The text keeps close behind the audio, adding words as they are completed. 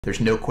There's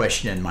no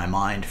question in my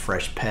mind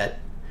Fresh Pet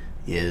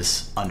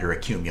is under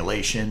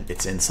accumulation.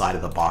 It's inside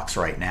of the box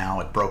right now.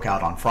 It broke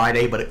out on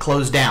Friday, but it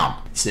closed down.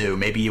 So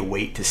maybe you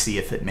wait to see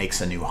if it makes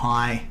a new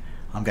high.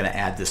 I'm going to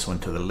add this one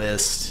to the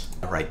list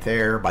right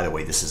there. By the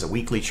way, this is a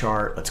weekly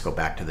chart. Let's go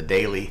back to the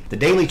daily. The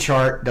daily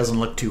chart doesn't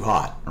look too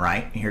hot,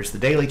 right? Here's the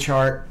daily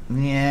chart.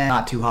 Yeah,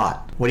 not too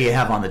hot. What do you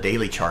have on the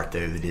daily chart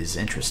though that is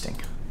interesting?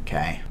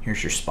 Okay,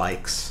 here's your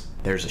spikes.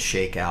 There's a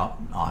shakeout,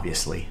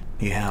 obviously.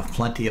 You have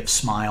plenty of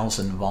smiles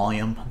and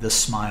volume. This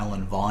smile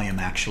and volume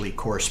actually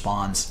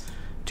corresponds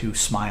to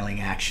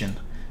smiling action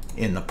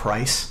in the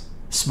price.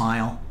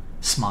 Smile,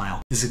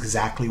 smile. This is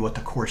exactly what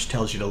the course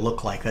tells you to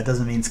look like. That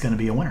doesn't mean it's going to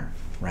be a winner,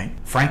 right?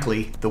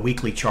 Frankly, the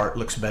weekly chart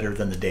looks better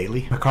than the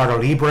daily. Mercado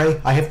Libre,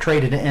 I have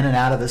traded in and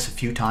out of this a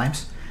few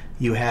times.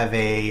 You have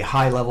a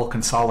high level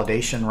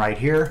consolidation right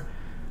here.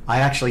 I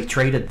actually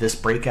traded this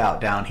breakout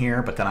down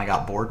here, but then I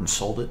got bored and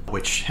sold it,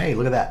 which, hey,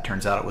 look at that.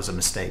 Turns out it was a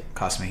mistake.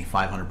 Cost me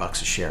 500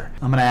 bucks a share.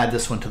 I'm going to add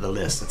this one to the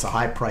list. It's a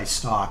high price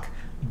stock,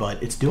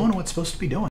 but it's doing what it's supposed to be doing.